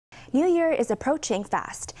New Year is approaching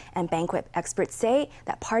fast, and banquet experts say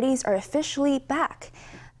that parties are officially back.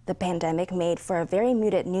 The pandemic made for a very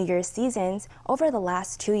muted New Year's seasons over the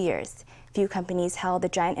last 2 years. Few companies held the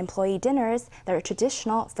giant employee dinners that are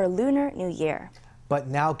traditional for Lunar New Year. But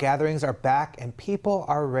now gatherings are back and people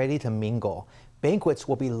are ready to mingle. Banquets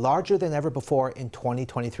will be larger than ever before in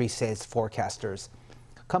 2023, says forecasters.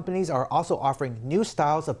 Companies are also offering new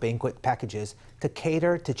styles of banquet packages to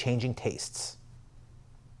cater to changing tastes.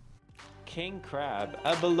 King crab,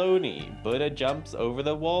 abalone, Buddha jumps over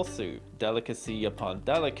the wall soup. Delicacy upon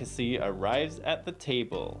delicacy arrives at the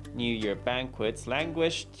table. New Year banquets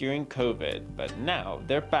languished during COVID, but now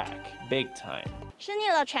they're back, big time.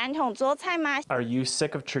 Are you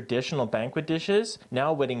sick of traditional banquet dishes?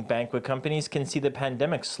 Now wedding banquet companies can see the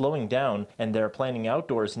pandemic slowing down, and they're planning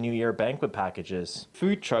outdoors New Year banquet packages.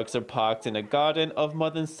 Food trucks are parked in a garden of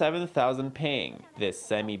more than 7,000 ping. This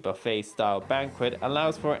semi-buffet style banquet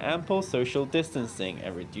allows for ample social distancing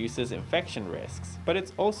and reduces infection risks, but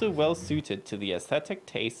it's also well suited to the aesthetic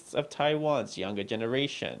tastes of Taiwan's younger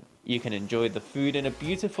generation. You can enjoy the food in a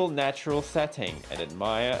beautiful natural setting and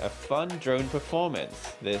admire a fun drone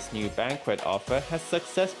performance. This new banquet offer has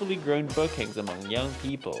successfully grown bookings among young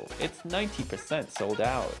people. It's 90% sold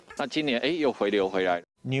out. 那今年又回来。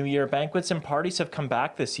 New Year banquets and parties have come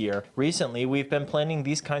back this year. Recently, we've been planning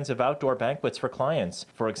these kinds of outdoor banquets for clients.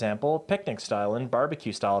 For example, picnic-style and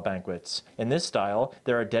barbecue-style banquets. In this style,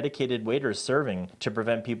 there are dedicated waiters serving to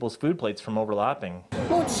prevent people's food plates from overlapping.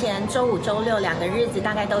 目前周五、周六2个日子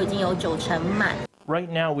大概都已经有90%满。 Right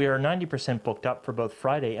now, we are 90% booked up for both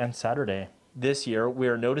Friday and Saturday. This year, we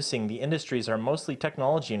are noticing the industries are mostly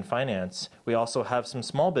technology and finance. We also have some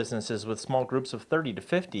small businesses with small groups of 30 to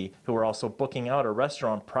 50 who are also booking out a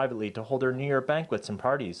restaurant privately to hold their New Year banquets and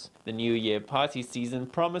parties. The New Year party season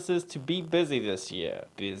promises to be busy this year,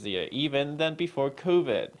 busier even than before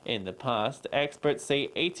COVID. In the past, experts say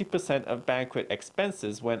 80% of banquet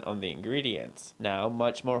expenses went on the ingredients. Now,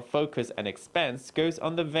 much more focus and expense goes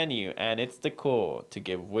on the venue and its decor to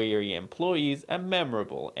give weary employees a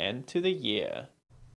memorable end to the year.